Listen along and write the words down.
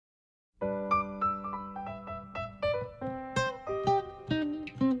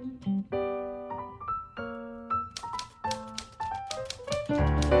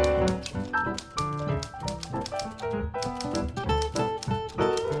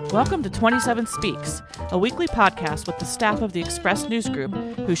Welcome to 27 Speaks, a weekly podcast with the staff of the Express News Group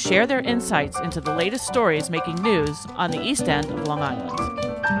who share their insights into the latest stories making news on the East End of Long Island.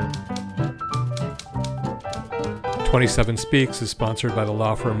 27 Speaks is sponsored by the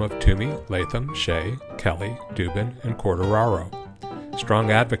law firm of Toomey, Latham, Shea, Kelly, Dubin, and Quartararo.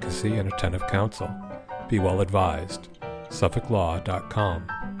 Strong advocacy and attentive counsel. Be well advised. SuffolkLaw.com.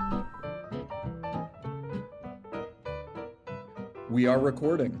 We are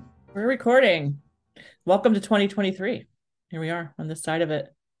recording. We're recording. Welcome to 2023. Here we are on this side of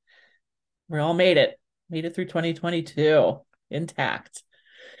it. We all made it. Made it through 2022 intact.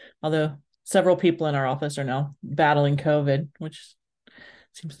 Although several people in our office are now battling COVID, which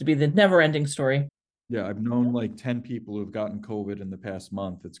seems to be the never-ending story. Yeah, I've known like 10 people who've gotten COVID in the past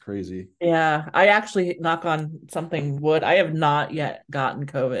month. It's crazy. Yeah, I actually, knock on something wood, I have not yet gotten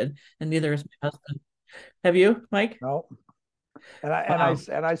COVID, and neither has my husband. Have you, Mike? No. And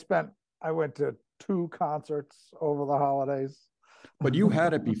I went to 2 concerts over the holidays. But you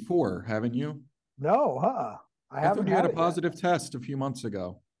had it before, haven't you? No, I haven't. Thought you had a positive test a few months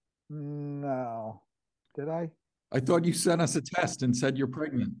ago. No. Did I? I thought you sent us a test and said you're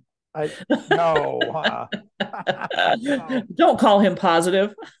pregnant. No. No. Don't call him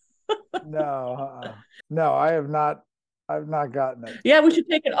positive. No. No, I have not. I've not gotten it. Yeah, we should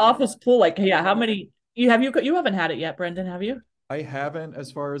take an office poll. Like, yeah, how many you haven't had it yet, Brendan, have you? I haven't,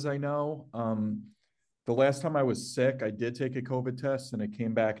 as far as I know. The last time I was sick, I did take a COVID test and it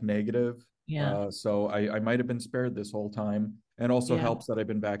came back negative. Yeah. So I might have been spared this whole time. And also helps that I've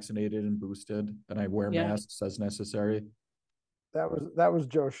been vaccinated and boosted and I wear masks as necessary. That was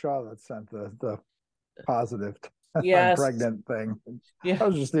Joe Shaw that sent the positive pregnant thing. Yeah. That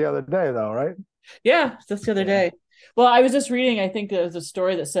was just the other day though, right? Yeah, just the other day. Well, I was just reading, I think there was a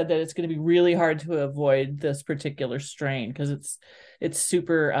story that said that it's going to be really hard to avoid this particular strain because it's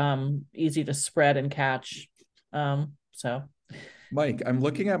super easy to spread and catch. So Mike, I'm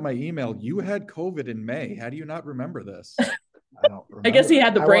looking at my email. You had COVID in May. How do you not remember this? I don't remember. I guess he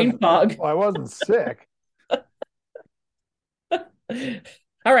had the brain fog. Well, I wasn't sick.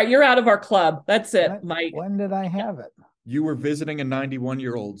 All right, you're out of our club. That's it, Mike. When did I have it? You were visiting a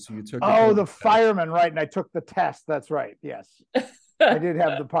 91-year-old, so you took. The fireman, right? And I took the test. That's right. Yes, I did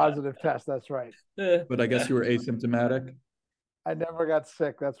have the positive test. That's right. But I guess you were asymptomatic. I never got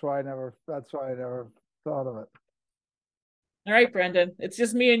sick. That's why I never thought of it. All right, Brendan. It's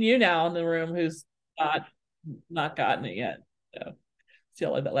just me and you now in the room who's not gotten it yet. So see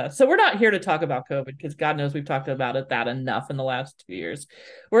how that lasts. So we're not here to talk about COVID because God knows we've talked about it that enough in the last 2 years.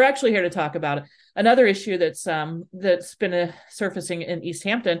 We're actually here to talk about another issue that's been surfacing in East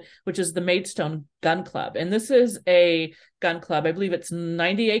Hampton, which is the Maidstone Gun Club. And this is a gun club. I believe it's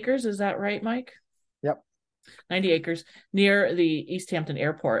 90 acres. Is that right, Mike? Yep. 90 acres near the East Hampton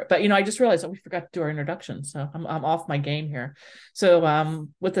Airport. But, I just realized that we forgot to do our introduction. So I'm off my game here. So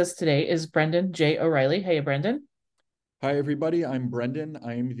with us today is Brendan J. O'Reilly. Hey, Brendan. Hi, everybody. I'm Brendan.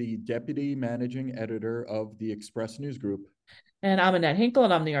 I'm the Deputy Managing Editor of the Express News Group. And I'm Annette Hinkle,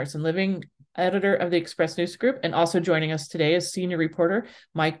 and I'm the Arts and Living Editor of the Express News Group. And also joining us today is Senior Reporter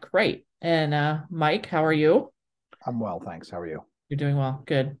Mike Wright. And Mike, how are you? I'm well, thanks. How are you? You're doing well.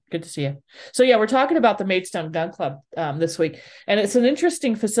 Good to see you. So we're talking about the Maidstone Gun Club this week, and it's an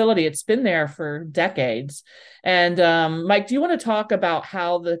interesting facility. It's been there for decades. And Mike, do you want to talk about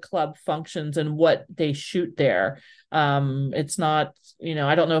how the club functions and what they shoot there? It's not,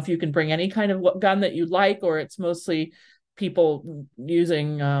 I don't know if you can bring any kind of gun that you like, or it's mostly people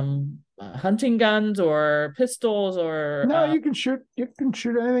using hunting guns or pistols or. No, you can shoot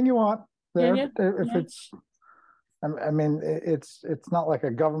anything you want there. It's. I mean, it's not like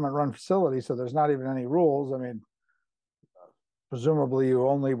a government-run facility, so there's not even any rules. I mean, presumably you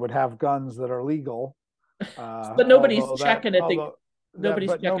only would have guns that are legal. But nobody's checking it.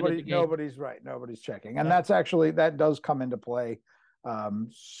 Nobody's checking, and that does come into play,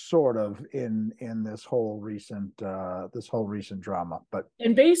 sort of in this whole recent drama.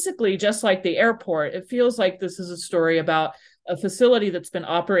 And basically, just like the airport, it feels like this is a story about a facility that's been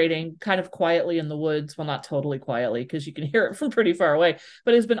operating kind of quietly in the woods. Well, not totally quietly, because you can hear it from pretty far away,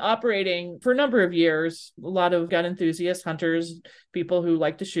 but has been operating for a number of years. A lot of gun enthusiasts, hunters, people who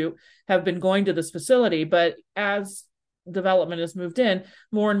like to shoot have been going to this facility. But as development has moved in,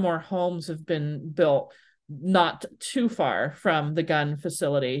 more and more homes have been built not too far from the gun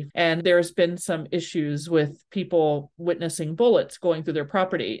facility. And there's been some issues with people witnessing bullets going through their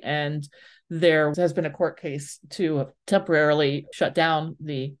property. And there has been a court case to temporarily shut down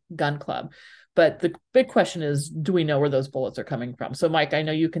the gun club. But the big question is, do we know where those bullets are coming from? So, Mike, I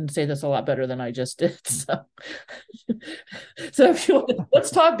know you can say this a lot better than I just did. So, if you want,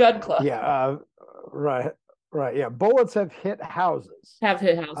 let's talk gun club. Yeah, right. Yeah, bullets have hit houses. Have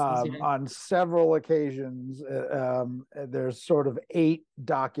hit houses on several occasions. There's sort of 8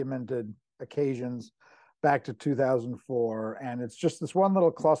 documented occasions back to 2004, and it's just this one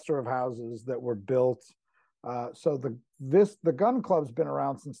little cluster of houses that were built. So the gun club's been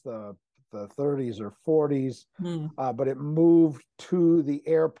around since the 30s or 40s, but it moved to the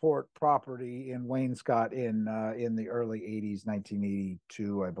airport property in Wainscott in the early 80s,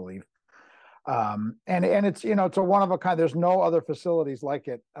 1982, I believe. And it's, it's a one of a kind. There's no other facilities like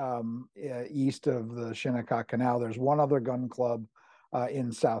it east of the Shinnecock Canal. There's one other gun club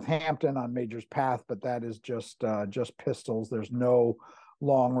in Southampton on Major's Path, but that is just pistols. There's no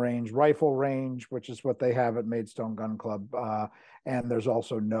long range rifle range, which is what they have at Maidstone Gun Club. And there's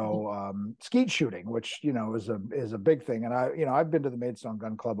also no skeet shooting, which, is a big thing. And I've been to the Maidstone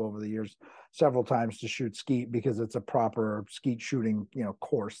Gun Club over the years several times to shoot skeet because it's a proper skeet shooting,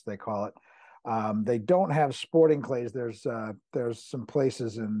 course, they call it. They don't have sporting clays. There's some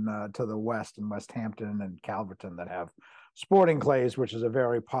places to the west in West Hampton and Calverton that have sporting clays, which is a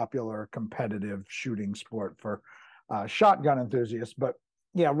very popular competitive shooting sport for shotgun enthusiasts. But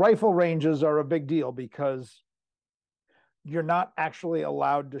yeah, rifle ranges are a big deal because you're not actually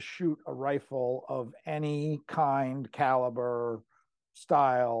allowed to shoot a rifle of any kind, caliber,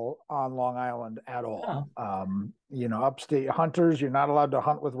 style on Long Island at all. Upstate hunters, you're not allowed to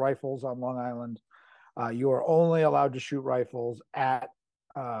hunt with rifles on Long Island. You are only allowed to shoot rifles at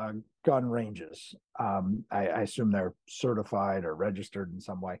gun ranges. I assume they're certified or registered in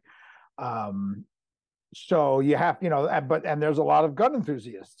some way. So you have, and there's a lot of gun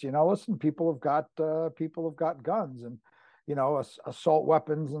enthusiasts. Listen, people have got guns, and assault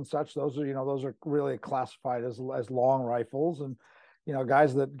weapons and such. Those are really classified as long rifles, and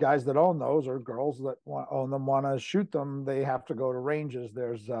guys that own those, or girls that own them, want to shoot them, they have to go to ranges.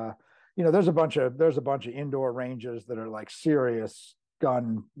 There's a bunch of indoor ranges that are like serious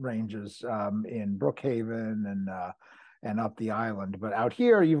gun ranges in Brookhaven and up the island. But out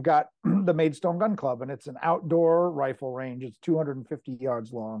here, you've got the Maidstone Gun Club, and it's an outdoor rifle range. It's 250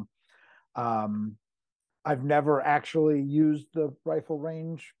 yards long. I've never actually used the rifle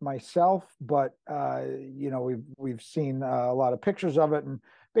range myself, but we've seen a lot of pictures of it, and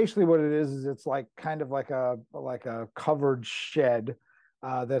basically what it is it's like kind of like a covered shed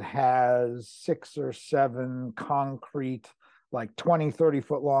that has 6 or 7 concrete, like 20-30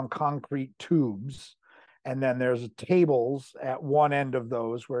 foot long concrete tubes, and then there's tables at one end of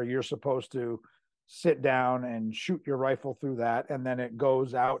those where you're supposed to sit down and shoot your rifle through that, and then it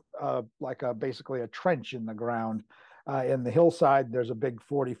goes out like basically a trench in the ground. In the hillside, there's a big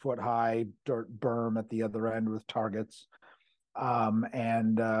 40-foot high dirt berm at the other end with targets,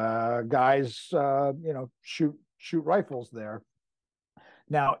 and guys, shoot rifles there.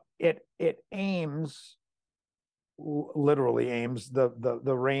 Now it literally aims.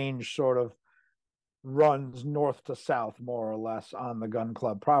 The range sort of runs north to south, more or less, on the gun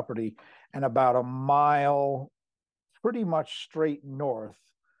club property, and about a mile pretty much straight north.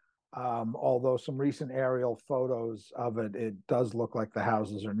 Although some recent aerial photos of it does look like the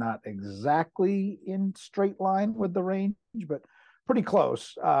houses are not exactly in straight line with the range, but pretty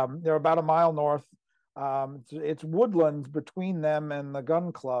close. They're about a mile north. It's woodlands between them and the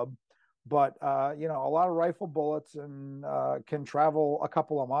gun club, but a lot of rifle bullets and can travel a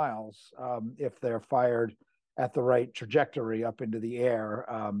couple of miles if they're fired at the right trajectory up into the air.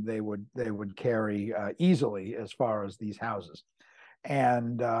 They would carry easily as far as these houses.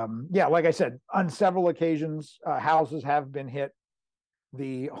 And like I said, on several occasions, houses have been hit.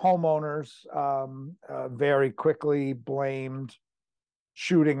 The homeowners very quickly blamed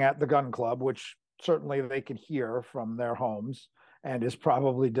shooting at the gun club, which certainly they could hear from their homes and is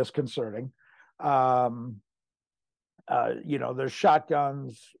probably disconcerting. There's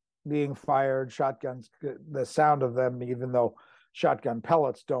shotguns being fired, the sound of them, even though shotgun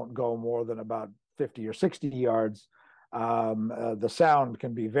pellets don't go more than about 50 or 60 yards, the sound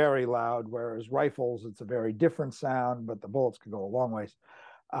can be very loud, whereas rifles, it's a very different sound, but the bullets can go a long ways.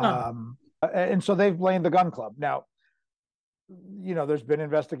 And so they've blamed the gun club. Now, there's been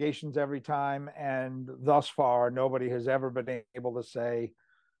investigations every time, and thus far, nobody has ever been able to say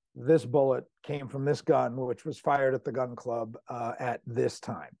this bullet came from this gun, which was fired at the gun club at this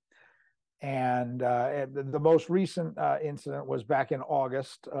time. And the most recent incident was back in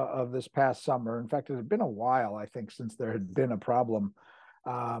August of this past summer. In fact, it had been a while, I think, since there had been a problem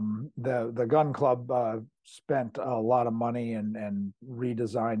The gun club spent a lot of money and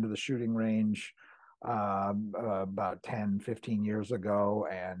redesigned the shooting range about 10, 15 years ago.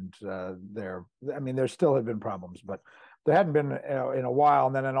 And there still had been problems, but there hadn't been in a while.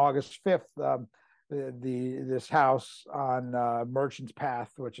 And then on August 5th, this house on Merchants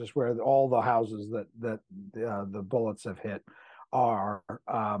Path, which is where all the houses that the bullets have hit are,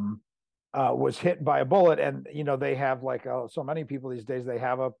 was hit by a bullet. And they have, like so many people these days, they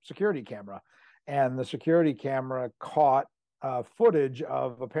have a security camera, and the security camera caught footage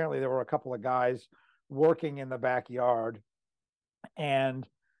of, apparently there were a couple of guys working in the backyard, and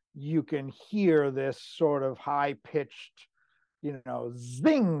you can hear this sort of high pitched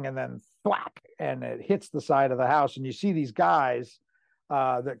zing, and then thwack, and it hits the side of the house. And you see these guys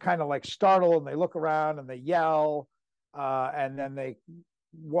that kind of like startle, and they look around and they yell, and then they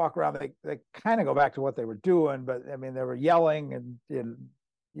walk around. They kind of go back to what they were doing, but I mean, they were yelling, and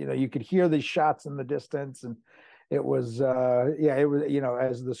you could hear these shots in the distance. And it was it was,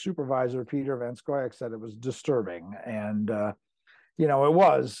 as the supervisor Peter Van Scoyoc said, it was disturbing. And it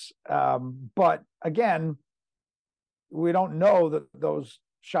was, but again, we don't know that those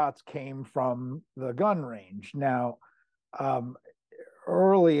shots came from the gun range. Now,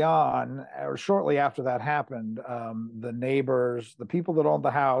 early on, or shortly after that happened, the neighbors, the people that owned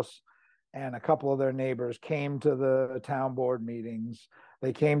the house, and a couple of their neighbors came to the town board meetings.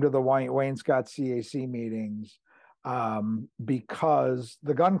 They came to the Wayne-Scott CAC meetings because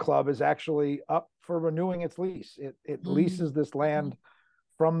the gun club is actually up for renewing its lease. It leases this land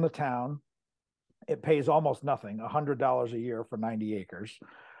from the town. It pays almost nothing, $100 a year for 90 acres,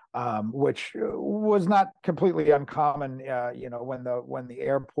 which was not completely uncommon. When the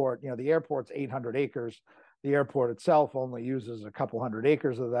airport, the airport's 800 acres, the airport itself only uses a couple hundred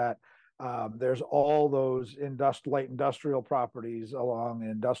acres of that. There's all those light industrial properties along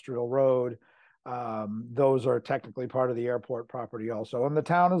Industrial Road. Those are technically part of the airport property also. And the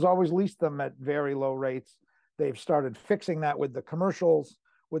town has always leased them at very low rates. They've started fixing that with the commercial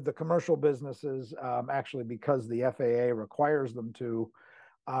businesses, actually, because the FAA requires them to.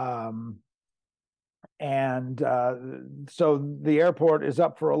 So the airport is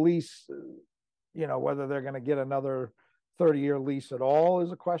up for a lease. Whether they're going to get another 30-year lease at all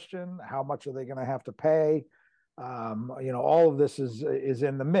is a question. How much are they going to have to pay? All of this is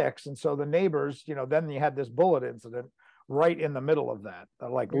in the mix. And so the neighbors, then you had this bullet incident right in the middle of that,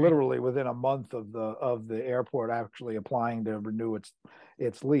 like literally within a month of the airport actually applying to renew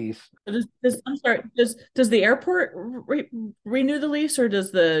its lease. I'm sorry, does the airport renew the lease, or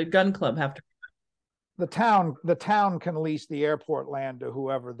does the gun club have to? The town can lease the airport land to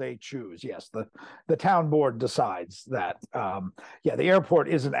whoever they choose. Yes, the town board decides that. The airport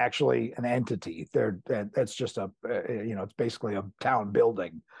isn't actually an entity. It's just it's basically a town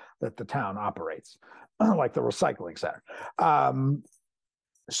building that the town operates, like the recycling center.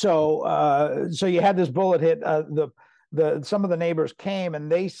 So you had this bullet hit. Some of the neighbors came,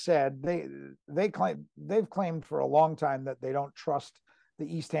 and they said they've claimed for a long time that they don't trust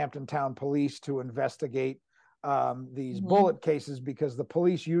the East Hampton Town Police to investigate these bullet cases, because the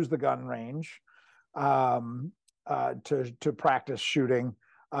police use the gun range to practice shooting.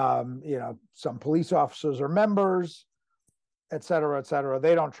 Some police officers are members, et cetera.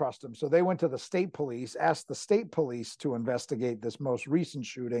 They don't trust them. So they went to the state police, asked the state police to investigate this most recent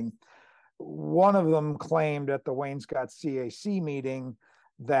shooting. One of them claimed at the Wayne-Scott CAC meeting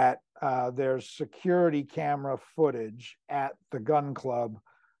that there's security camera footage at the gun club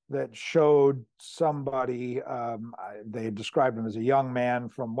that showed somebody, they described him as a young man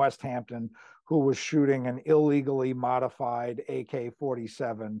from West Hampton, who was shooting an illegally modified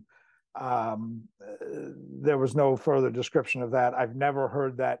AK-47. There was no further description of that. I've never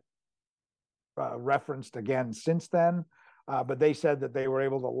heard that referenced again since then, but they said that they were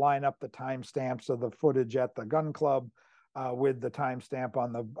able to line up the timestamps of the footage at the gun club with the timestamp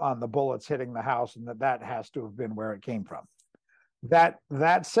on the bullets hitting the house, and that has to have been where it came from. That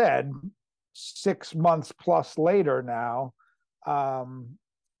said, 6 months plus later now, the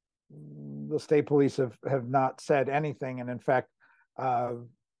state police have not said anything, and in fact, I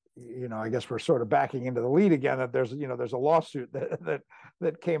guess we're sort of backing into the lead again. That there's a lawsuit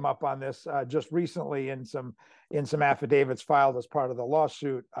that came up on this just recently in some affidavits filed as part of the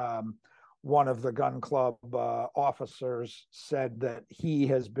lawsuit. One of the gun club officers said that he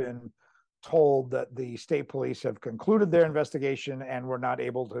has been told that the state police have concluded their investigation and were not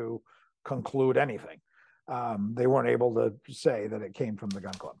able to conclude anything. They weren't able to say that it came from the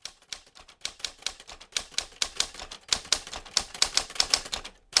gun club.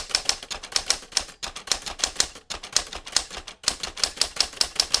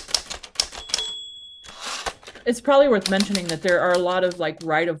 It's probably worth mentioning that there are a lot of like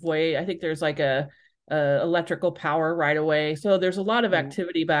right of way. I think there's like a electrical power right away. So there's a lot of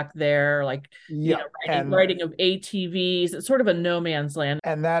activity back there, like Yeah, riding of ATVs. It's sort of a no man's land.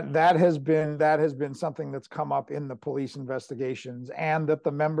 And that has been something that's come up in the police investigations, and that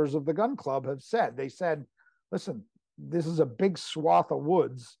the members of the gun club have said. They said, listen, this is a big swath of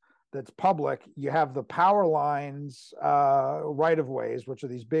woods that's public. You have the power lines, right of ways, which are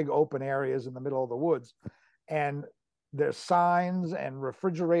these big open areas in the middle of the woods, and there's signs and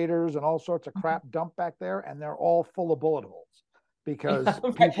refrigerators and all sorts of crap dumped back there, and they're all full of bullet holes because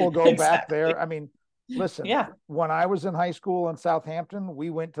people go back there. I mean, listen, when I was in high school in Southampton, we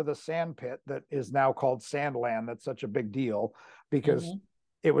went to the sand pit that is now called Sandland. That's such a big deal because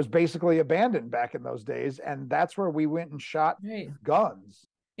it was basically abandoned back in those days. And that's where we went and shot guns.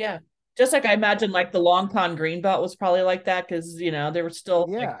 Yeah. Just like I imagine, like the Long Pond Greenbelt was probably like that because there were still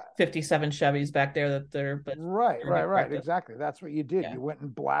like 57 Chevys back there that they're right. Exactly. That's what you did. You went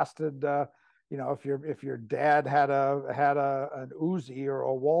and blasted. If your dad had an Uzi or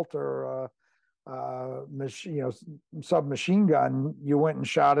a Walter submachine gun, you went and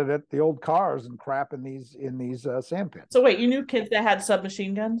shot it at the old cars and crap in these sand pits. So wait, you knew kids that had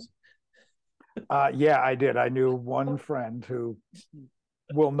submachine guns? Yeah, I did. I knew one friend who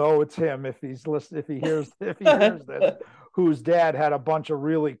will know it's him if he's listening, if he hears this, whose dad had a bunch of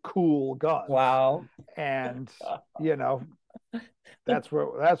really cool guns. Wow. And that's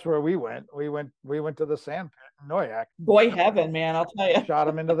where we went. We went to the sand pit in Noyak. Boy heaven, man, I'll tell you. Shot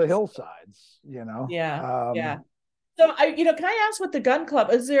him into the hillsides, Yeah. So can I ask what the gun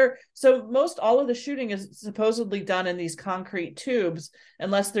club is there? So most all of the shooting is supposedly done in these concrete tubes,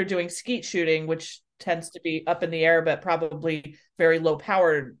 unless they're doing skeet shooting, which tends to be up in the air, but probably very low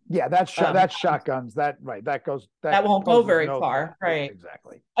powered. Yeah, that's shotguns. That won't go very far, right?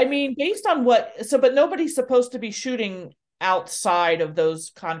 Exactly. I mean, based on but nobody's supposed to be shooting outside of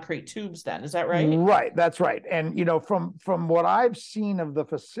those concrete tubes then, is that right? Right, that's right. And from what I've seen of the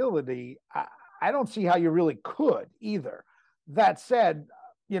facility, I don't see how you really could either. That said,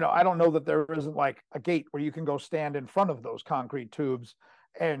 I don't know that there isn't like a gate where you can go stand in front of those concrete tubes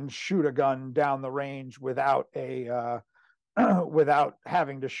and shoot a gun down the range without without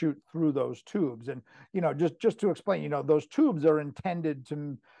having to shoot through those tubes. And just to explain, those tubes are intended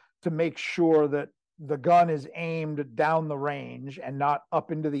to make sure that the gun is aimed down the range and not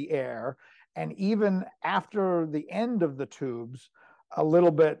up into the air. And even after the end of the tubes, a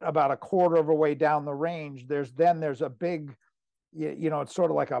little bit, about a quarter of a way down the range, there's a big, it's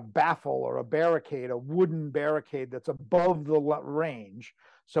sort of like a baffle or a barricade, a wooden barricade that's above the range.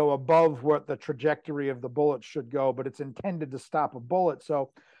 So above what the trajectory of the bullet should go, but it's intended to stop a bullet.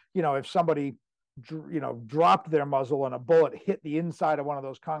 So, if somebody, dropped their muzzle and a bullet hit the inside of one of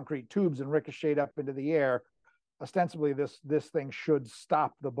those concrete tubes and ricocheted up into the air, ostensibly this thing should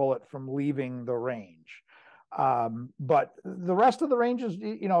stop the bullet from leaving the range. But the rest of the range is,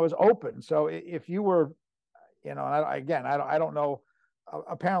 is open. So if you were, I don't know.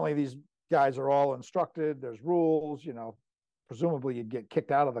 Apparently these guys are all instructed. There's rules, presumably you'd get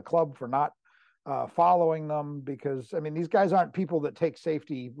kicked out of the club for not following them, because these guys aren't people that take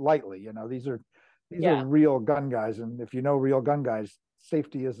safety lightly. These are real gun guys. And if you know real gun guys,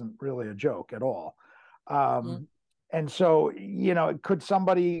 safety isn't really a joke at all. And so, could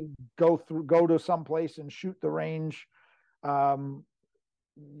somebody go to some place and shoot the range? I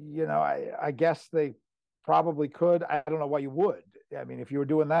guess they probably could. I don't know why you would. If you were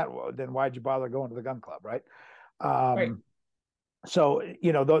doing that, then why'd you bother going to the gun club, right? Right. So,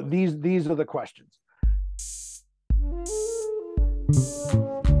 these are the questions.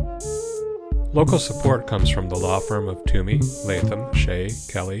 Local support comes from the law firm of Toomey, Latham, Shea,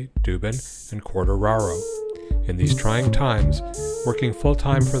 Kelly, Dubin, and Quartararo. In these trying times, working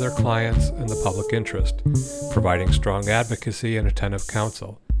full-time for their clients and the public interest, providing strong advocacy and attentive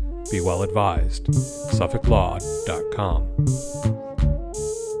counsel. Be well advised. SuffolkLaw.com.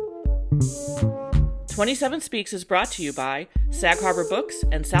 27 Speaks is brought to you by Sag Harbor Books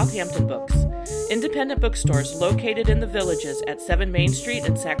and Southampton Books, independent bookstores located in the Villages at 7 Main Street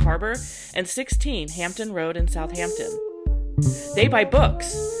in Sag Harbor and 16 Hampton Road in Southampton. They buy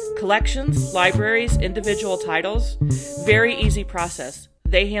books, collections, libraries, individual titles. Very easy process.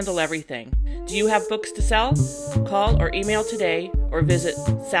 They handle everything. Do you have books to sell? Call or email today or visit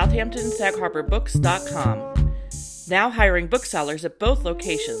SouthamptonSagHarborBooks.com. Now hiring booksellers at both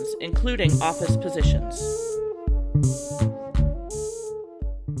locations, including office positions.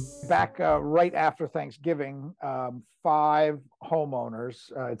 Back right after Thanksgiving, 5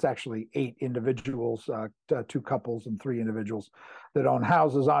 homeowners, it's actually 8 individuals, 2 couples and 3 individuals that own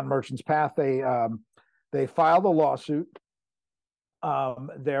houses on Merchants Path. They They filed a lawsuit.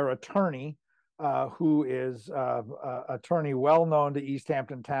 Their attorney, who is attorney well known to East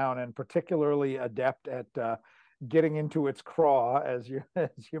Hampton Town and particularly adept at getting into its craw, as you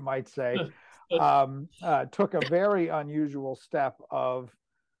might say, took a very unusual step of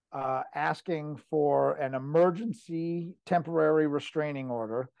asking for an emergency temporary restraining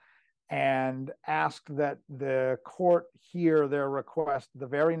order and asked that the court hear their request the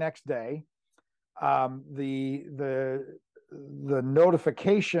very next day. The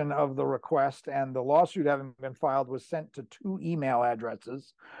notification of the request and the lawsuit having been filed was sent to 2 email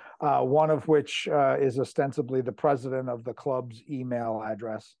addresses, one of which is ostensibly the president of the club's email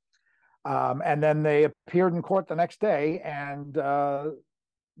address. And then they appeared in court the next day, and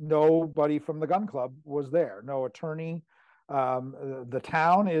nobody from the gun club was there. No attorney. The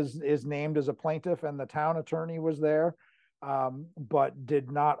town is named as a plaintiff, and the town attorney was there. But did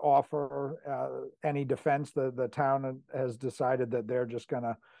not offer any defense. The town has decided that they're just going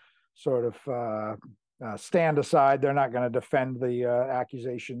to sort of stand aside. They're not going to defend the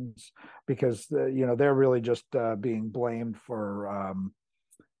accusations because they're really just being blamed for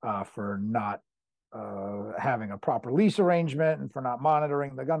not having a proper lease arrangement and for not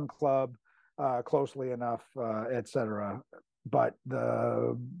monitoring the gun club closely enough, et cetera. But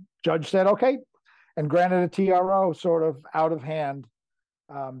the judge said, okay, and granted a TRO sort of out of hand,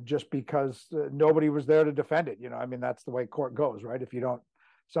 just because nobody was there to defend it. I mean, that's the way court goes, right? If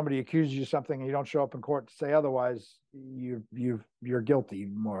somebody accuses you of something and you don't show up in court to say otherwise, you're guilty,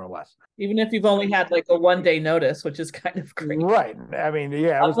 more or less. Even if you've only had like a 1-day notice, which is kind of crazy. Right. I mean,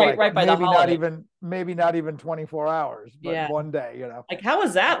 yeah, it was right by maybe not even 24 hours, but 1 day, Like, how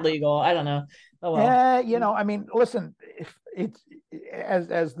is that legal? I don't know. Oh, well. I mean, listen, if it's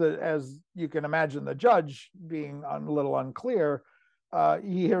as you can imagine, the judge being a little unclear,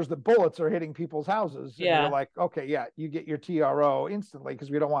 he hears that bullets are hitting people's houses. And you're like, okay, yeah, you get your TRO instantly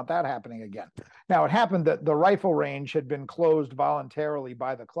because we don't want that happening again. Now, it happened that the rifle range had been closed voluntarily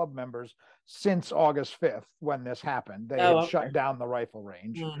by the club members since August 5th when this happened. They had shut down the rifle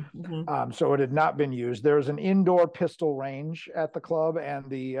range. Mm-hmm. So it had not been used. There's an indoor pistol range at the club and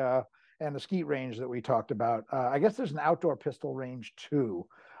the skeet range that we talked about. I guess there's an outdoor pistol range too.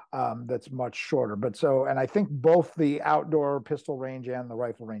 That's much shorter. And I think both the outdoor pistol range and the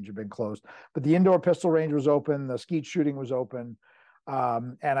rifle range have been closed, but the indoor pistol range was open. The skeet shooting was open.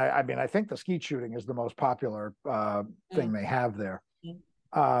 And I mean, I think the skeet shooting is the most popular thing they have there.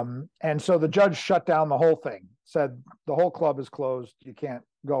 And so the judge shut down the whole thing, said the whole club is closed. You can't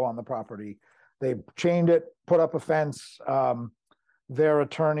go on the property. They chained it, put up a fence. Their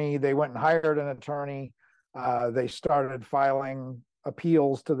attorney, they went and hired an attorney. They started filing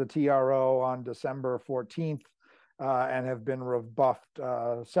appeals to the TRO on December 14th and have been rebuffed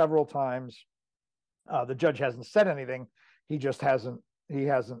several times. The judge hasn't said anything. He hasn't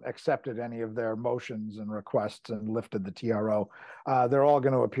accepted any of their motions and requests and lifted the TRO. They're all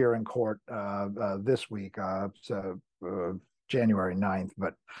going to appear in court this week, January 9th,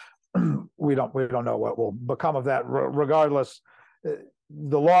 but we don't know what will become of that. Regardless,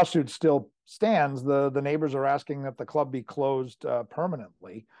 the lawsuit still stands. The neighbors are asking that the club be closed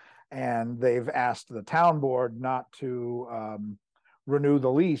permanently, and they've asked the town board not to renew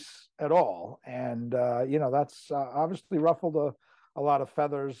the lease at all. And that's obviously ruffled a lot of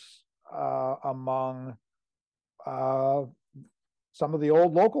feathers among some of the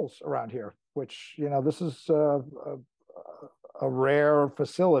old locals around here, which this is a rare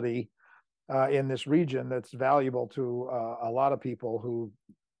facility in this region that's valuable to a lot of people who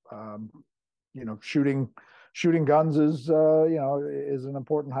shooting guns is an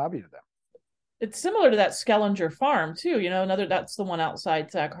important hobby to them. It's similar to that Skellinger Farm too. That's the one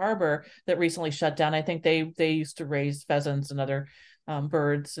outside Sag Harbor that recently shut down. I think they used to raise pheasants and other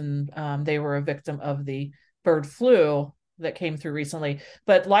birds, and they were a victim of the bird flu that came through recently.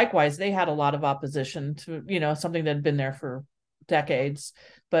 But likewise, they had a lot of opposition to something that had been there for decades,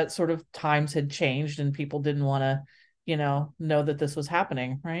 but sort of times had changed and people didn't want to know that this was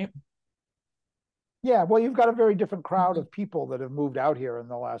happening, right? Yeah, well, you've got a very different crowd of people that have moved out here in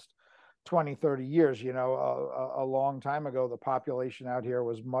the last 20, 30 years. A long time ago, the population out here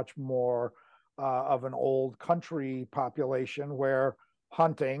was much more of an old country population where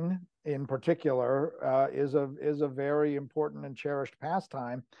hunting in particular is a very important and cherished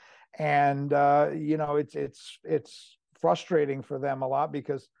pastime. And it's frustrating for them a lot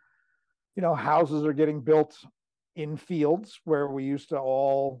because houses are getting built in fields where we used to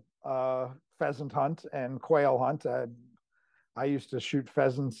all pheasant hunt and quail hunt. I used to shoot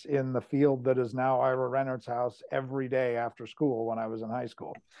pheasants in the field that is now Ira Rennert's house every day after school when I was in high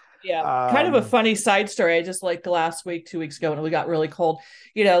school. Yeah, kind of a funny side story. I just like the last week, 2 weeks ago, when it got really cold.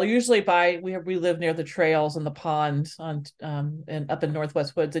 Usually we live near the trails and the pond on and up in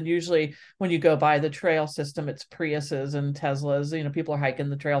Northwest Woods, and usually when you go by the trail system, it's Priuses and Teslas. People are hiking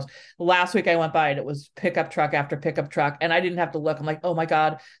the trails. Last week I went by and it was pickup truck after pickup truck, and I didn't have to look. I'm like, oh my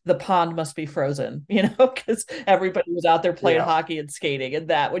god, the pond must be frozen, because everybody was out there playing hockey and skating. And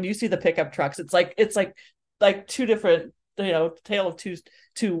that when you see the pickup trucks, it's like two different. Tale of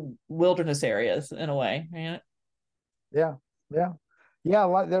two wilderness areas in a way. Yeah. There's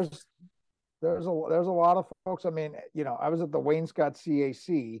a lot of folks. I mean, I was at the Wainscott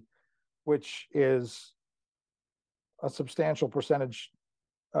CAC, which is a substantial percentage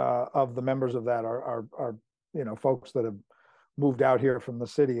of the members of that are folks that have moved out here from the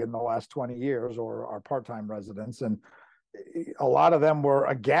city in the last 20 years or are part-time residents, and a lot of them were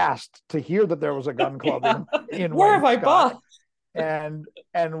aghast to hear that there was a gun club in where have I bought? And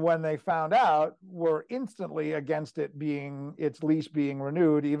when they found out, were instantly against its lease being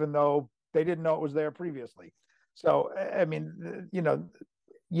renewed, even though they didn't know it was there previously. So, I mean,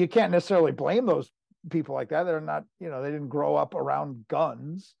 you can't necessarily blame those people like that. They're not, they didn't grow up around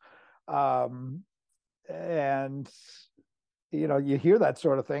guns. And, you hear that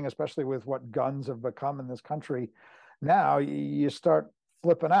sort of thing, especially with what guns have become in this country. Now you start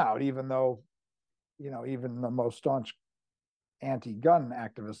flipping out, even though, even the most staunch anti-gun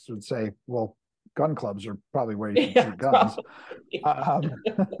activists would say, well, gun clubs are probably where you should shoot guns.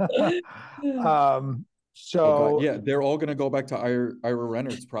 So yeah, they're all going to go back to Ira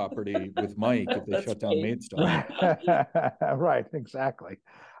Rennert's property with Mike if they shut down Maidstone. Right, exactly.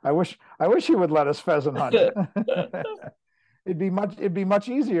 I wish he would let us pheasant hunt. It'd be much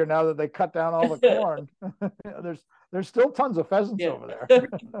easier now that they cut down all the corn. There's still tons of pheasants over there.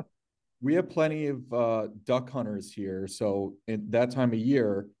 We have plenty of duck hunters here, so in that time of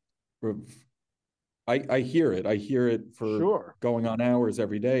year, I hear it. I hear it for going on hours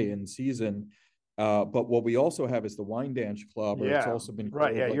every day in season. But what we also have is the Wine Dance Club. Or it's also been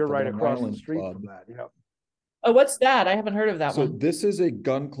right. Yeah, you're right across the street from that. Yeah. Oh, what's that? I haven't heard of that one. So this is a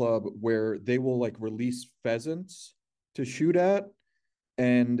gun club where they will release pheasants to shoot at,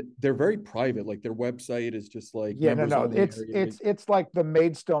 and they're very private. Like their website is just it's like the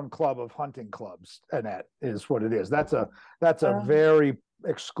Maidstone Club of hunting clubs, and that is what it is. That's a very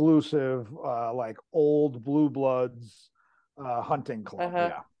exclusive old blue bloods hunting club.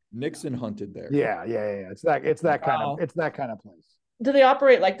 Yeah, Nixon hunted there. Yeah. It's that kind of place. Do they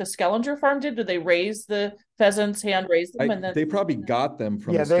operate like the Skellinger farm did? Do they raise the pheasants, hand raise them, and then they probably got them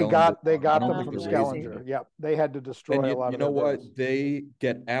from? Yeah, they got them from Skellinger. Yep, they had to destroy a lot of. You know what? They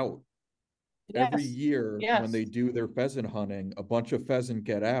get out every year when they do their pheasant hunting. A bunch of pheasant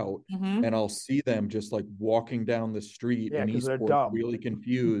get out, and I'll see them just walking down the street in Eastport, really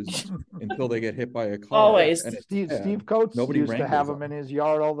confused until they get hit by a car. Always. And Steve Coates used to have them in his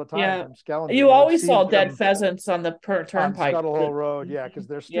yard all the time. Yeah, from Skellinger. You always saw dead pheasants on the turnpike, Scuttle Hole Road. Yeah, because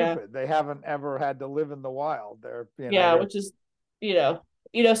they're stupid. They haven't ever had to live in the wild. They're which is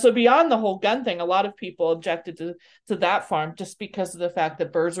so beyond the whole gun thing, a lot of people objected to that farm just because of the fact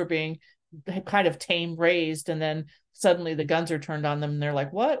that birds were being kind of tame raised, and then suddenly the guns are turned on them and they're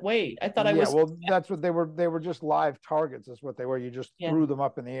like, what? Wait, I thought I was. Well, that's what they were just live targets. Is what they were. You just threw them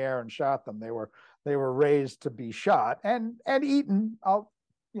up in the air and shot them. They were raised to be shot and eaten.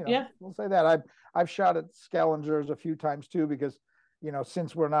 We'll say that. I've shot at Skellingers a few times too, because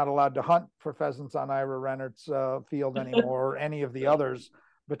since we're not allowed to hunt for pheasants on Ira Rennert's field anymore, or any of the others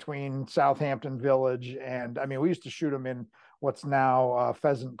between Southampton Village and, we used to shoot them in what's now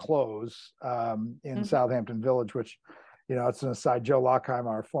Pheasant Close in Southampton Village, which, it's an aside. Joe Lockheim,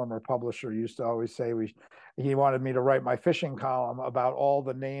 our former publisher, used to always say he wanted me to write my fishing column about all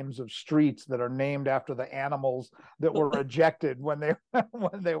the names of streets that are named after the animals that were ejected when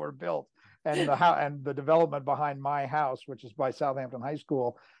they were built. And the development behind my house, which is by Southampton High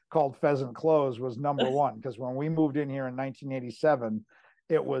School, called Pheasant Close, was number one, because when we moved in here in 1987,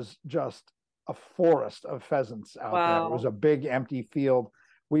 it was just a forest of pheasants out there. It was a big empty field.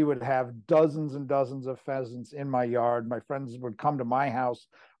 We would have dozens and dozens of pheasants in my yard. My friends would come to my house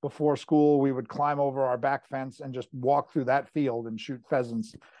before school. We would climb over our back fence and just walk through that field and shoot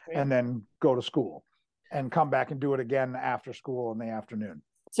pheasants, and then go to school and come back and do it again after school in the afternoon.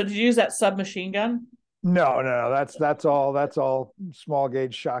 So did you use that submachine gun? No, that's all small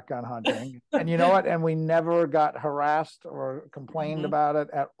gauge shotgun hunting. And you know what? And we never got harassed or complained about it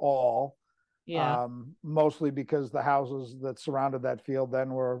at all. Yeah. Mostly because the houses that surrounded that field then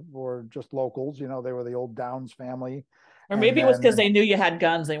were just locals. They were the old Downs family, Or maybe it was because they knew you had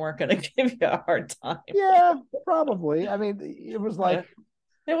guns. They weren't going to give you a hard time. Yeah, probably. I mean, it was like,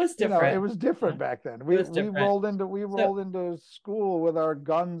 it was different. It was different back then. We rolled into school with our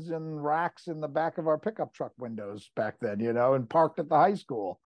guns in racks in the back of our pickup truck windows back then, and parked at the high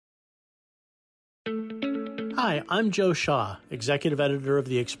school. Hi, I'm Joe Shaw, executive editor of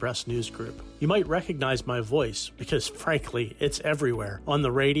the Express News Group. You might recognize my voice because, frankly, it's everywhere. On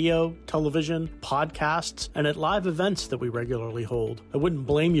the radio, television, podcasts, and at live events that we regularly hold. I wouldn't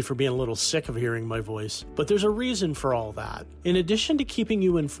blame you for being a little sick of hearing my voice, but there's a reason for all that. In addition to keeping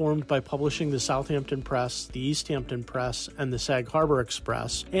you informed by publishing the Southampton Press, the East Hampton Press, and the Sag Harbor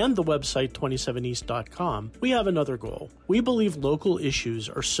Express, and the website 27east.com, we have another goal. We believe local issues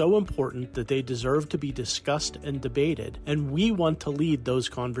are so important that they deserve to be discussed and debated, and we want to lead those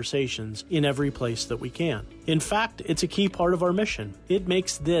conversations in every place that we can. In fact, it's a key part of our mission. It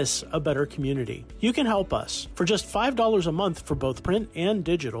makes this a better community. You can help us. For just $5 a month for both print and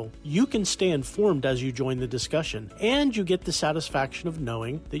digital, you can stay informed as you join the discussion, and you get the satisfaction of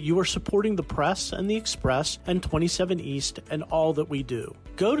knowing that you are supporting the Press and the Express and 27 East and all that we do.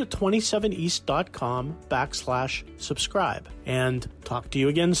 Go to 27east.com/subscribe, and talk to you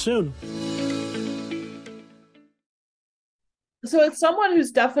again soon. So as someone who's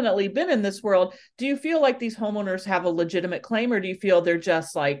definitely been in this world, do you feel like these homeowners have a legitimate claim, or do you feel they're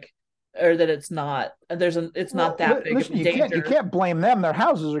just like, or that it's not that big listen, of a danger? You can't blame them. Their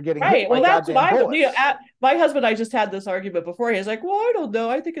houses are getting right. hit Well, that's my husband and I just had this argument before. He's like, well, I don't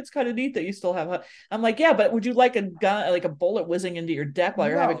know. I think it's kind of neat that you still have I'm like, yeah, but would you like a gun, like a bullet whizzing into your deck while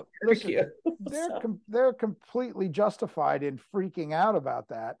you're having a barbecue? They're completely justified in freaking out about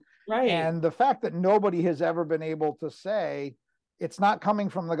that. Right. And the fact that nobody has ever been able to say, it's not coming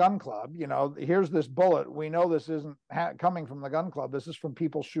from the gun club. Here's this bullet. We know this isn't coming from the gun club. This is from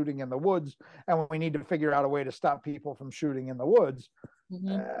people shooting in the woods, and we need to figure out a way to stop people from shooting in the woods.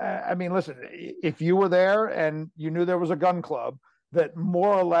 Mm-hmm. I mean, listen, if you were there and you knew there was a gun club that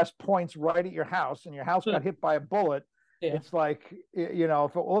more or less points right at your house, and your house got hit by a bullet, it's like,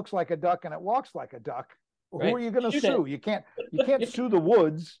 if it looks like a duck and it walks like a duck, who are you going to sue? You can't sue the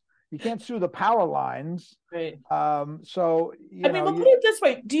woods. You can't sue the power lines. Right. So we'll put it this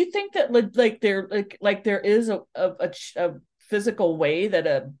way. Do you think that there is a physical way that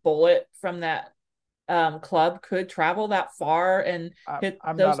a bullet from that club could travel that far and hit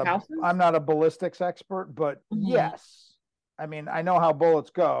those houses? I'm not a ballistics expert, but yes. I mean, I know how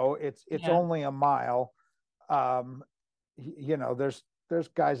bullets go. It's only a mile. There's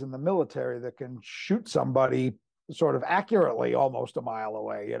guys in the military that can shoot somebody sort of accurately almost a mile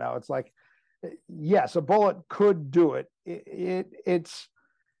away. It's like, yes, a bullet could do it. It's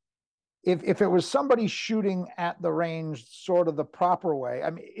if it was somebody shooting at the range sort of the proper way, I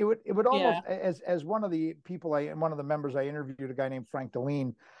mean, it would almost, as one of the people one of the members I interviewed, a guy named Frank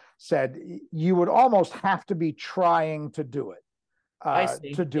Deline, said, you would almost have to be trying to do it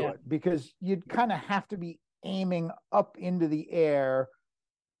it, because you'd kind of have to be aiming up into the air,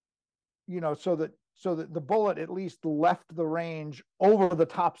 so that the bullet at least left the range over the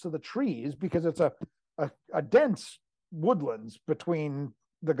tops of the trees, because it's a dense woodlands between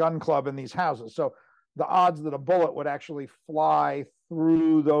the gun club and these houses. So the odds that a bullet would actually fly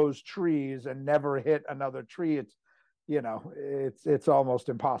through those trees and never hit another tree, it's almost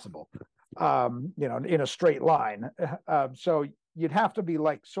impossible, in a straight line. So you'd have to be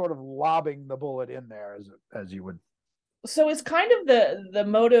like sort of lobbing the bullet in there as you would. So it's kind of the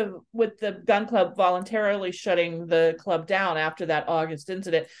motive with the gun club voluntarily shutting the club down after that August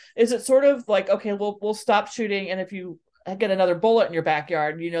incident. Is it sort of like, okay, we'll stop shooting, and if you get another bullet in your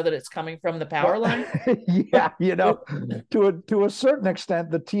backyard, you know that it's coming from the power line? Yeah, to a certain extent,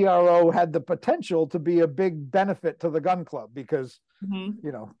 the TRO had the potential to be a big benefit to the gun club, because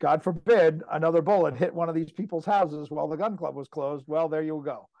God forbid another bullet hit one of these people's houses while the gun club was closed. Well, there you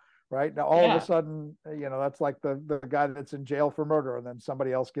go. Right now, all of a sudden, that's like the guy that's in jail for murder, and then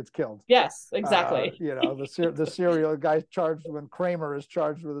somebody else gets killed. Yes, exactly. The serial guy charged when Kramer is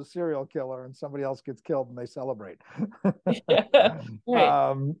charged with a serial killer, and somebody else gets killed, and they celebrate. Right.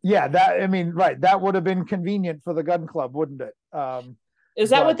 That would have been convenient for the gun club, wouldn't it?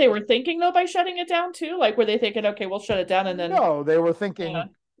 Is that what they were thinking though by shutting it down too? Like, were they thinking, okay, we'll shut it down, and then? No, they were thinking.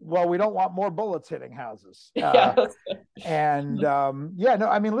 Well, we don't want more bullets hitting houses. Listen,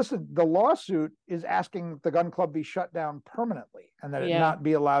 the lawsuit is asking the gun club be shut down permanently, and that it not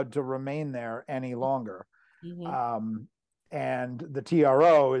be allowed to remain there any longer. And the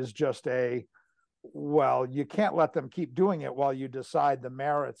TRO is just you can't let them keep doing it while you decide the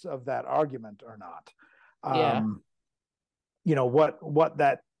merits of that argument or not. What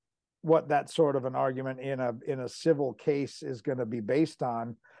that what that sort of an argument in a civil case is going to be based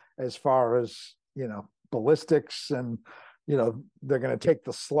on, as far as, ballistics, and they're going to take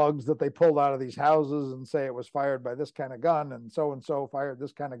the slugs that they pulled out of these houses and say it was fired by this kind of gun, and so fired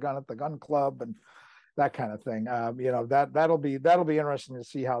this kind of gun at the gun club, and that kind of thing. That'll be interesting to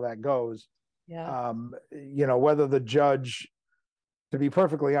see how that goes. Yeah. Whether the judge, to be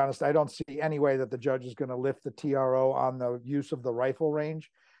perfectly honest, I don't see any way that the judge is going to lift the TRO on the use of the rifle range.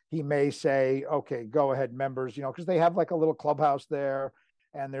 He may say, okay, go ahead, members, because they have like a little clubhouse there,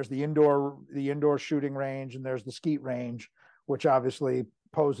 and there's the indoor shooting range, and there's the skeet range, which obviously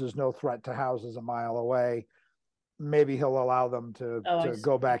poses no threat to houses a mile away. Maybe he'll allow them to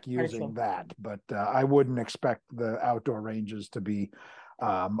go back using that, but I wouldn't expect the outdoor ranges to be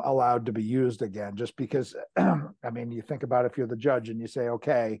allowed to be used again, just because, you think about if you're the judge and you say,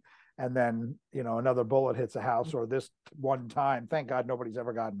 okay, and then, another bullet hits a house, or this one time, thank God nobody's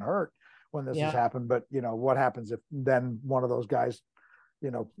ever gotten hurt when this has happened. But, what happens if then one of those guys,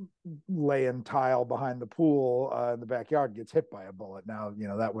 laying tile behind the pool in the backyard gets hit by a bullet? Now,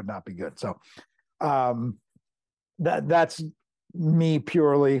 that would not be good. So that's me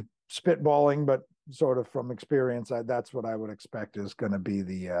purely spitballing, but sort of from experience, that's what I would expect is going to be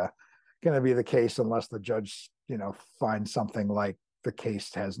the case, unless the judge, finds something like the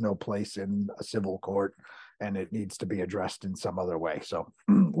case has no place in a civil court and it needs to be addressed in some other way. So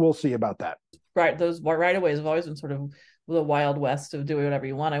we'll see about that. Right. Those right-of-ways have always been sort of the Wild West of doing whatever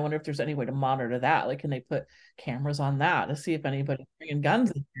you want. I wonder if there's any way to monitor that. Like, can they put cameras on that to see if anybody's bringing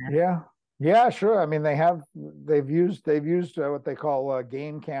guns in there? Yeah, sure. I mean, they've used what they call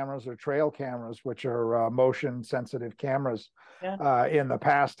game cameras or trail cameras, which are motion sensitive cameras in the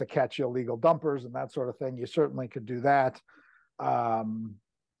past to catch illegal dumpers and that sort of thing. You certainly could do that. I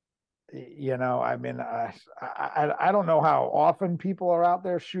don't know how often people are out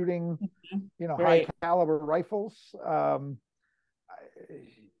there shooting, high caliber rifles.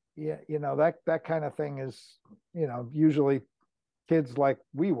 That kind of thing is, usually kids like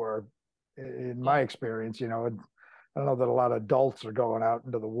we were, in my experience. I don't know that a lot of adults are going out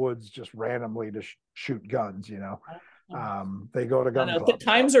into the woods just randomly to shoot guns. They go to gun clubs. The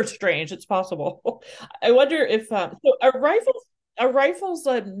times are strange. It's possible. I wonder if so are rifles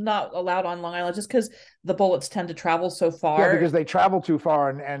not allowed on Long Island just because the bullets tend to travel so far? Yeah, because they travel too far,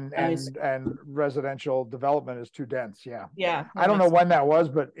 and residential development is too dense. Yeah. I don't know when that was,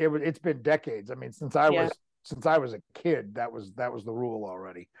 but it's been decades. I mean, since I was a kid, that was the rule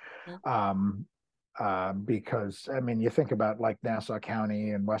already. Because you think about like Nassau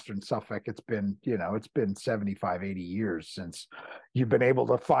County and Western Suffolk, it's been 75, 80 years since you've been able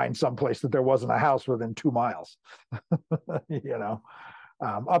to find someplace that there wasn't a house within 2 miles.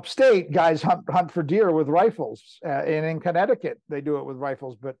 Upstate, guys hunt for deer with rifles, and in Connecticut they do it with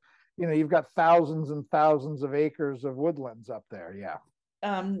rifles, but you've got thousands and thousands of acres of woodlands up there.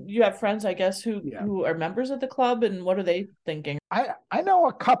 You have friends, I guess, who are members of the club, and what are they thinking? I know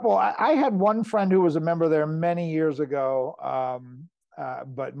a couple. I had one friend who was a member there many years ago,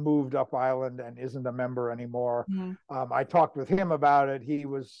 but moved up island and isn't a member anymore. Mm-hmm. I talked with him about it. He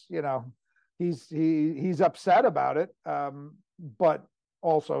was, he's upset about it, but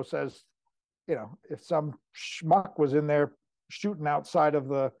also says, if some schmuck was in there shooting outside of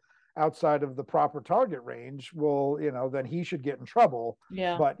the proper target range, well, then he should get in trouble.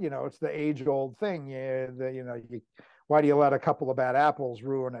 Yeah. But it's the age-old thing. Why do you let a couple of bad apples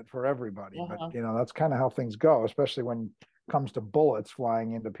ruin it for everybody? Uh-huh. But that's kind of how things go, especially when it comes to bullets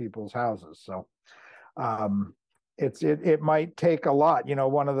flying into people's houses. So it might take a lot.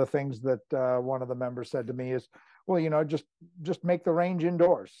 One of the things that one of the members said to me is, well, just make the range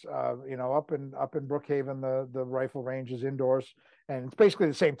indoors. Up in Brookhaven, the rifle range is indoors, and it's basically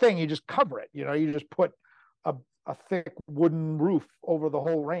the same thing. You just cover it. You just put a thick wooden roof over the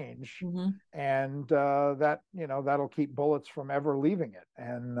whole range, mm-hmm. and that'll keep bullets from ever leaving it.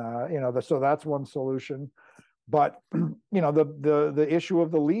 And so that's one solution. But the issue of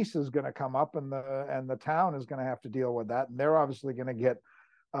the lease is going to come up, and the town is going to have to deal with that, and they're obviously going to get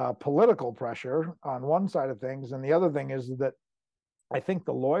political pressure on one side of things. And the other thing is that I think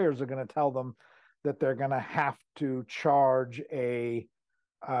the lawyers are going to tell them that they're going to have to charge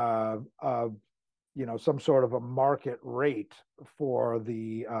some sort of a market rate for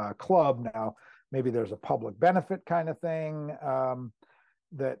the club. Now, maybe there's a public benefit kind of thing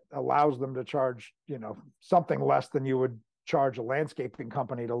that allows them to charge, something less than you would charge a landscaping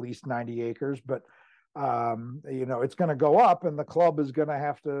company to lease 90 acres. But it's going to go up, and the club is going to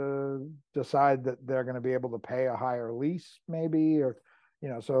have to decide that they're going to be able to pay a higher lease, maybe, or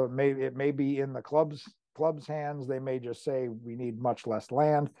so it may be in the club's club's hands. They may just say we need much less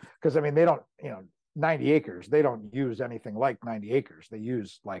land, because I mean, they don't, 90 acres, they don't use anything like 90 acres. They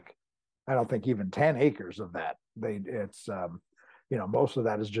use like, I don't think even 10 acres of that. It's most of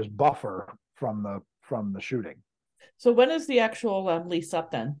that is just buffer from the shooting. So when is the actual lease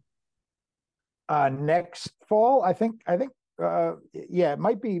up then? Next fall, I think. Yeah, it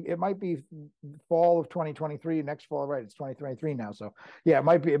might be fall of 2023. Next fall, right? It's 2023 now, so yeah,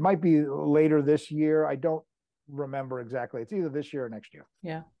 it might be later this year. I don't remember exactly. It's either this year or next year.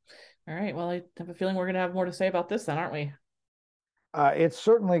 Yeah. All right. Well, I have a feeling we're going to have more to say about this then, aren't we? It's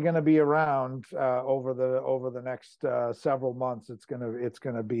certainly going to be around over the next several months. It's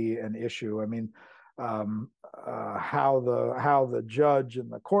going to be an issue. I mean, how the judge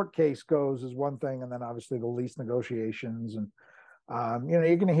and the court case goes is one thing, and then obviously the lease negotiations, and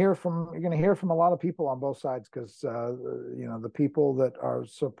you're going to hear from a lot of people on both sides, because the people that are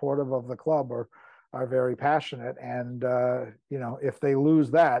supportive of the club are very passionate, and if they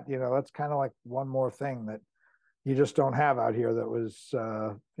lose that, that's kind of like one more thing that you just don't have out here. That was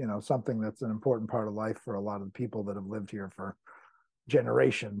something that's an important part of life for a lot of the people that have lived here for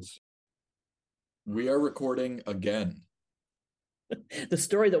generations. We are recording again. The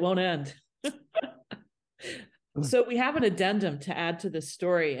story that won't end. So we have an addendum to add to this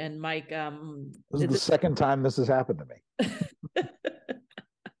story, and Mike, this is the second time this has happened to me.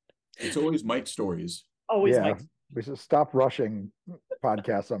 It's always Mike's stories. Always Mike. We should stop rushing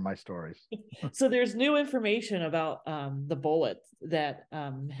podcasts on my stories. So there's new information about the bullet that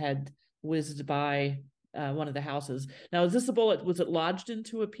had whizzed by one of the houses. Now, is this a bullet? Was it lodged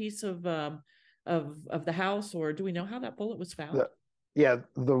into a piece of the house, or do we know how that bullet was found? The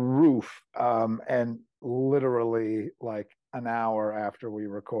roof. And literally, like an hour after we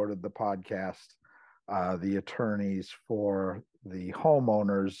recorded the podcast, the attorneys for the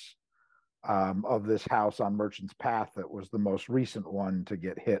homeowners of this house on Merchants Path, that was the most recent one to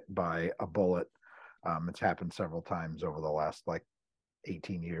get hit by a bullet. It's happened several times over the last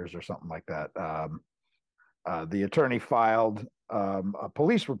 18 years or something like that. The attorney filed a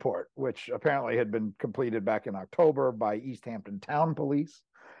police report, which apparently had been completed back in October by East Hampton Town Police.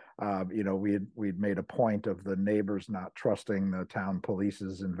 We'd made a point of the neighbors not trusting the town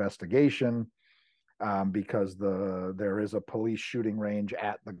police's investigation, because there is a police shooting range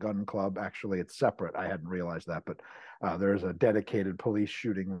at the gun club. Actually, it's separate. I hadn't realized that, but there's a dedicated police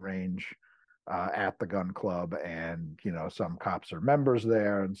shooting range at the gun club, and some cops are members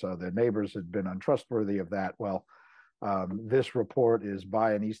there, and so the neighbors had been untrustworthy of that. Well, this report is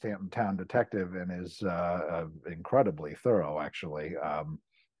by an East Hampton town detective, and is incredibly thorough, actually.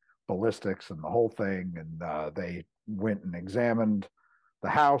 Ballistics and the whole thing, and they went and examined the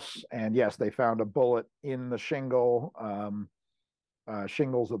house, and yes, they found a bullet in the shingles of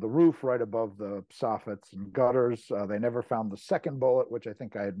the roof right above the soffits and gutters. They never found the second bullet, which I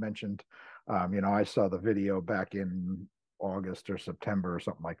think I had mentioned. I saw the video back in August or September or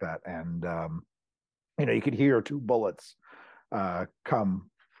something like that, and you could hear two bullets come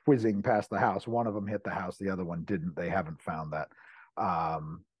whizzing past the house. One of them hit the house, the other one didn't. They haven't found that.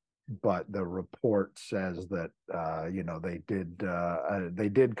 But the report says that they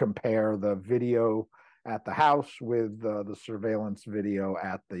did compare the video at the house with the surveillance video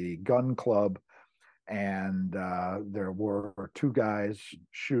at the gun club, and there were two guys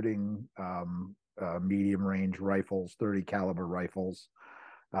shooting medium range rifles, 30 caliber rifles,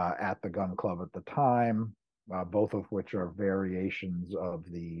 at the gun club at the time, both of which are variations of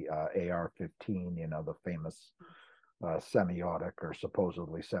the AR-15, the famous semiotic or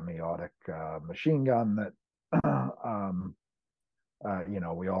supposedly semiotic machine gun that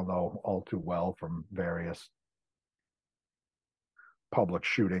we all know all too well from various public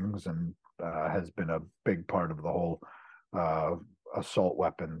shootings, and has been a big part of the whole assault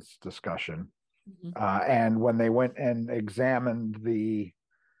weapons discussion. Mm-hmm. And when they went and examined the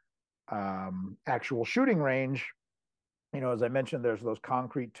actual shooting range, as I mentioned, there's those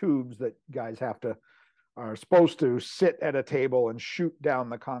concrete tubes that guys are supposed to sit at a table and shoot down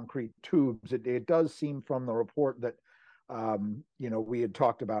the concrete tubes. It does seem from the report that, we had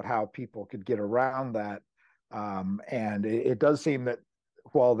talked about how people could get around that. And it does seem that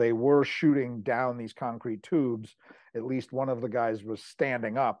while they were shooting down these concrete tubes, at least one of the guys was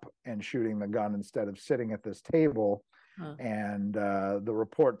standing up and shooting the gun instead of sitting at this table. Huh. And the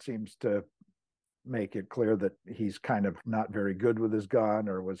report seems to make it clear that he's kind of not very good with his gun,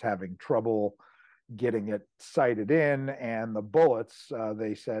 or was having trouble getting it sighted in, and the bullets,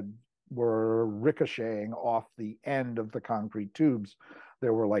 they said, were ricocheting off the end of the concrete tubes.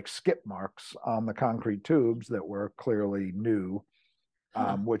 There were skip marks on the concrete tubes that were clearly new.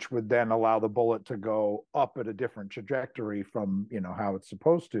 which would then allow the bullet to go up at a different trajectory from, how it's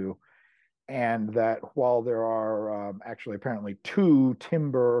supposed to. And that while there are actually apparently 2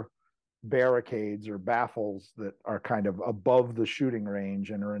 timber barricades or baffles that are kind of above the shooting range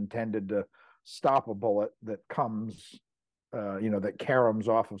and are intended to stop a bullet that comes, that caroms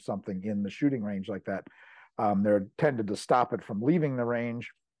off of something in the shooting range like that. They're intended to stop it from leaving the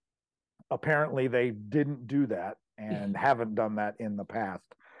range. Apparently, they didn't do that and haven't done that in the past.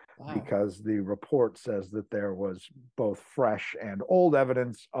 Wow. Because the report says that there was both fresh and old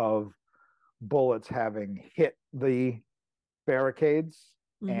evidence of bullets having hit the barricades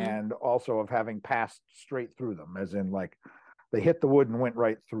and also of having passed straight through them, as in like they hit the wood and went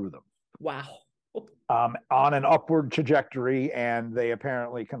right through them. Wow. On an upward trajectory, and they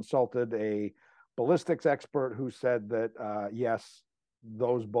apparently consulted a ballistics expert who said that yes,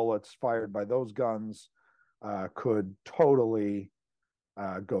 those bullets fired by those guns could totally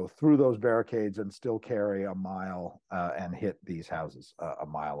go through those barricades and still carry a mile and hit these houses a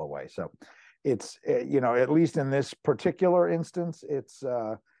mile away. So it's, at least in this particular instance, it's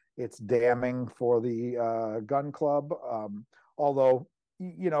damning for the gun club. Although,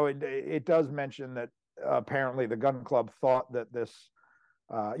 it does mention that apparently the gun club thought that this,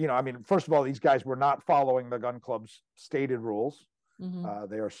 first of all, these guys were not following the gun club's stated rules.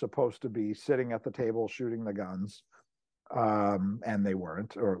 They are supposed to be sitting at the table shooting the guns, and they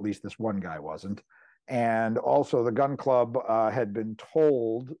weren't, or at least this one guy wasn't. And also the gun club had been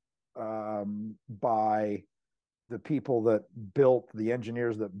told by the people that built, the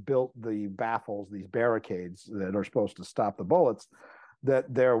engineers that built the baffles, these barricades that are supposed to stop the bullets,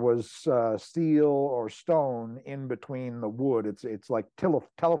 that there was steel or stone in between the wood. It's like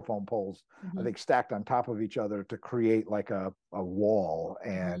telephone poles, I think, stacked on top of each other to create like a wall.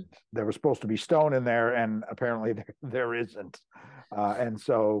 And there was supposed to be stone in there, and apparently there isn't. And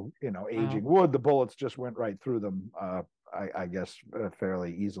so, aging wood, the bullets just went right through them, I guess,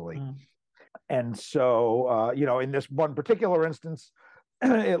 fairly easily. And so, in this one particular instance,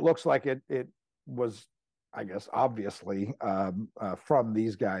 it looks like it was, I guess, obviously from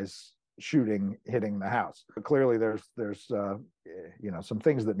these guys hitting the house. But clearly, there's some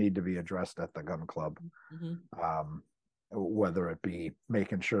things that need to be addressed at the gun club, whether it be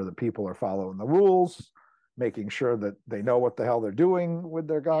making sure that people are following the rules, making sure that they know what the hell they're doing with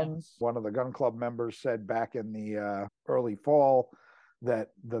their guns. One of the gun club members said back in the early fall that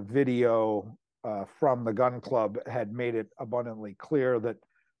the video from the gun club had made it abundantly clear that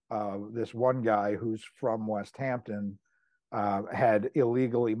this one guy who's from West Hampton had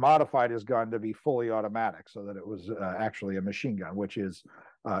illegally modified his gun to be fully automatic, so that it was actually a machine gun, which is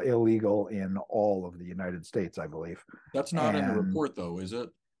illegal in all of the United States, I believe. That's not in the report, though, is it?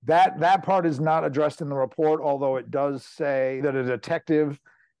 That part is not addressed in the report, although it does say that a detective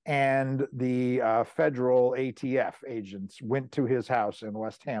and the federal ATF agents went to his house in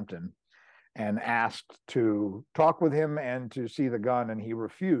West Hampton and asked to talk with him and to see the gun, and he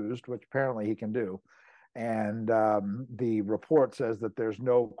refused, which apparently he can do. And the report says that there's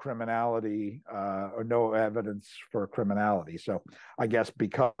no criminality or no evidence for criminality. So I guess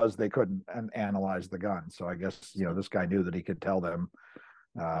because they couldn't analyze the gun. So I guess, this guy knew that he could tell them,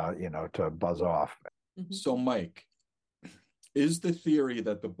 to buzz off. So Mike, is the theory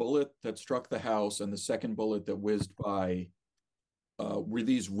that the bullet that struck the house and the second bullet that whizzed by, were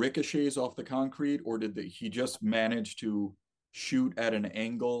these ricochets off the concrete, or did he just manage to shoot at an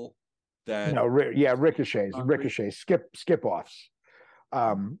angle that? No, ricochets, skip offs.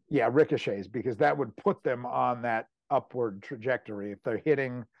 Ricochets, because that would put them on that upward trajectory. If they're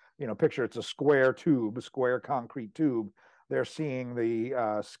hitting, picture it's a square concrete tube. They're seeing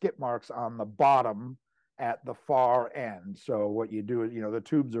the skip marks on the bottom at the far end. So what you do is, the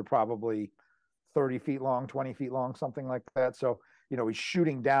tubes are probably 30 feet long, 20 feet long, something like that. So, he's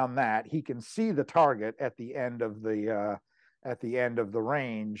shooting down that. He can see the target at the end of the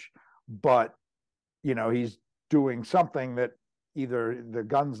range, but, he's doing something that either the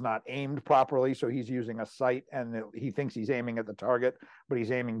gun's not aimed properly, so he's using a sight and he thinks he's aiming at the target, but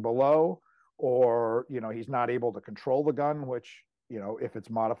he's aiming below, or, he's not able to control the gun, which, if it's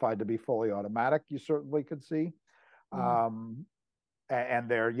modified to be fully automatic, you certainly could see. And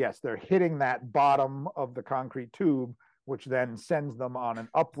they're hitting that bottom of the concrete tube, which then sends them on an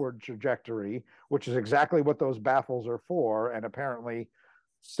upward trajectory, which is exactly what those baffles are for. And apparently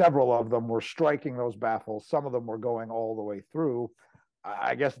several of them were striking those baffles. Some of them were going all the way through.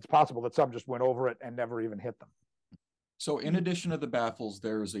 I guess it's possible that some just went over it and never even hit them. So in addition to the baffles,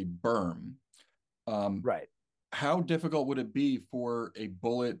 there's a berm. Right. How difficult would it be for a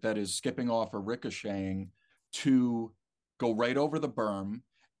bullet that is skipping off or ricocheting to go right over the berm.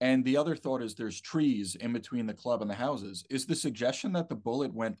 And the other thought is there's trees in between the club and the houses. Is the suggestion that the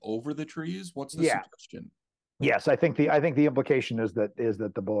bullet went over the trees? What's the suggestion? Yes, I think the implication is that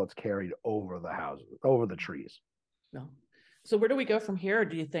the bullets carried over the houses, over the trees. No. So where do we go from here?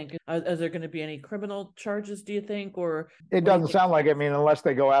 Do you think? Are there going to be any criminal charges? Do you think, or it doesn't sound like? I mean, unless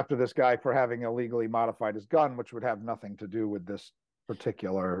they go after this guy for having illegally modified his gun, which would have nothing to do with this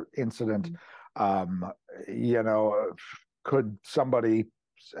particular incident. Mm-hmm. Could somebody?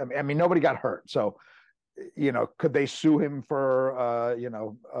 I mean, nobody got hurt, so. Could they sue him for,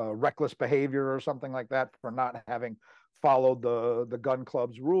 reckless behavior or something like that for not having followed the gun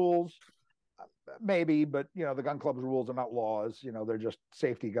club's rules? Maybe, but, the gun club's rules are not laws. They're just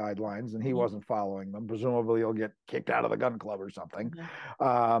safety guidelines, and he wasn't following them. Presumably he'll get kicked out of the gun club or something.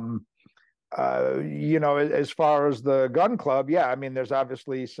 As far as the gun club, I mean, there's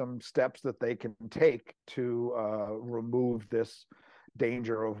obviously some steps that they can take to remove this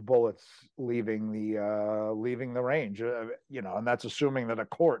danger of bullets leaving the range, and that's assuming that a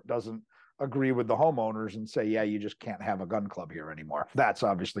court doesn't agree with the homeowners and say, you just can't have a gun club here anymore. That's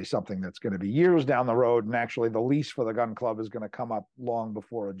obviously something that's going to be years down the road, and actually the lease for the gun club is going to come up long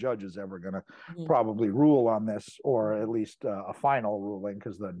before a judge is ever going to probably rule on this, or at least a final ruling,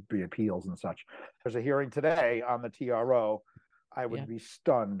 because there'd be appeals and such. There's a hearing today on the TRO. I would be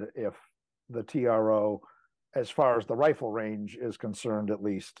stunned if the TRO, as far as the rifle range is concerned, at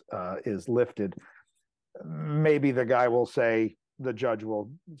least, is lifted. Maybe the judge will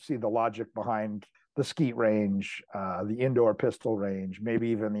see the logic behind the skeet range, the indoor pistol range, maybe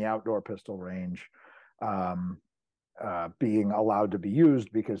even the outdoor pistol range being allowed to be used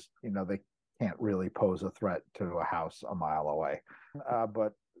because, they can't really pose a threat to a house a mile away.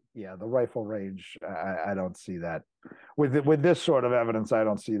 But the rifle range, I don't see that. With this sort of evidence, I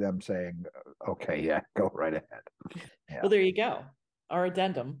don't see them saying, okay, go right ahead. Well, there you go. Our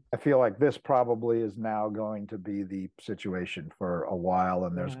addendum. I feel like this probably is now going to be the situation for a while,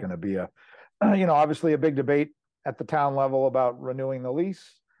 and there's going to be obviously a big debate at the town level about renewing the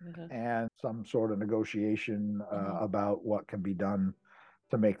lease and some sort of negotiation about what can be done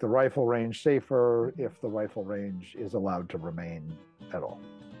to make the rifle range safer if the rifle range is allowed to remain at all.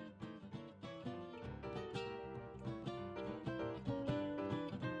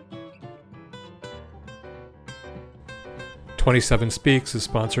 "27 Speaks" is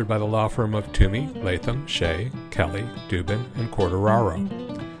sponsored by the law firm of Toomey, Latham, Shea, Kelly, Dubin, and Corderaro.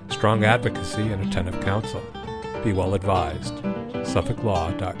 Strong advocacy and attentive counsel. Be well advised.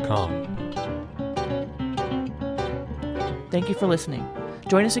 SuffolkLaw.com. Thank you for listening.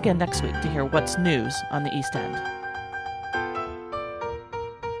 Join us again next week to hear what's news on the East End.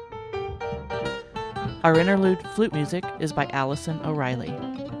 Our interlude flute music is by Allison O'Reilly.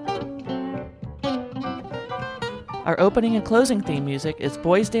 Our opening and closing theme music is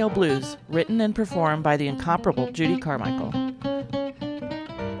Boysdale Blues, written and performed by the incomparable Judy Carmichael.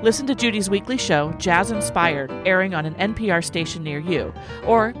 Listen to Judy's weekly show, Jazz Inspired, airing on an NPR station near you,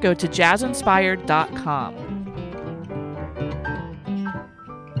 or go to jazzinspired.com.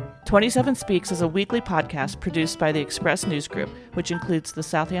 27 Speaks is a weekly podcast produced by the Express News Group, which includes the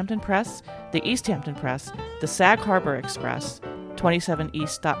Southampton Press, the East Hampton Press, the Sag Harbor Express,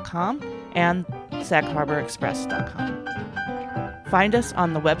 27east.com, and sagharborexpress.com. Find us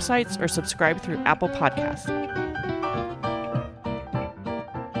on the websites or subscribe through Apple Podcasts.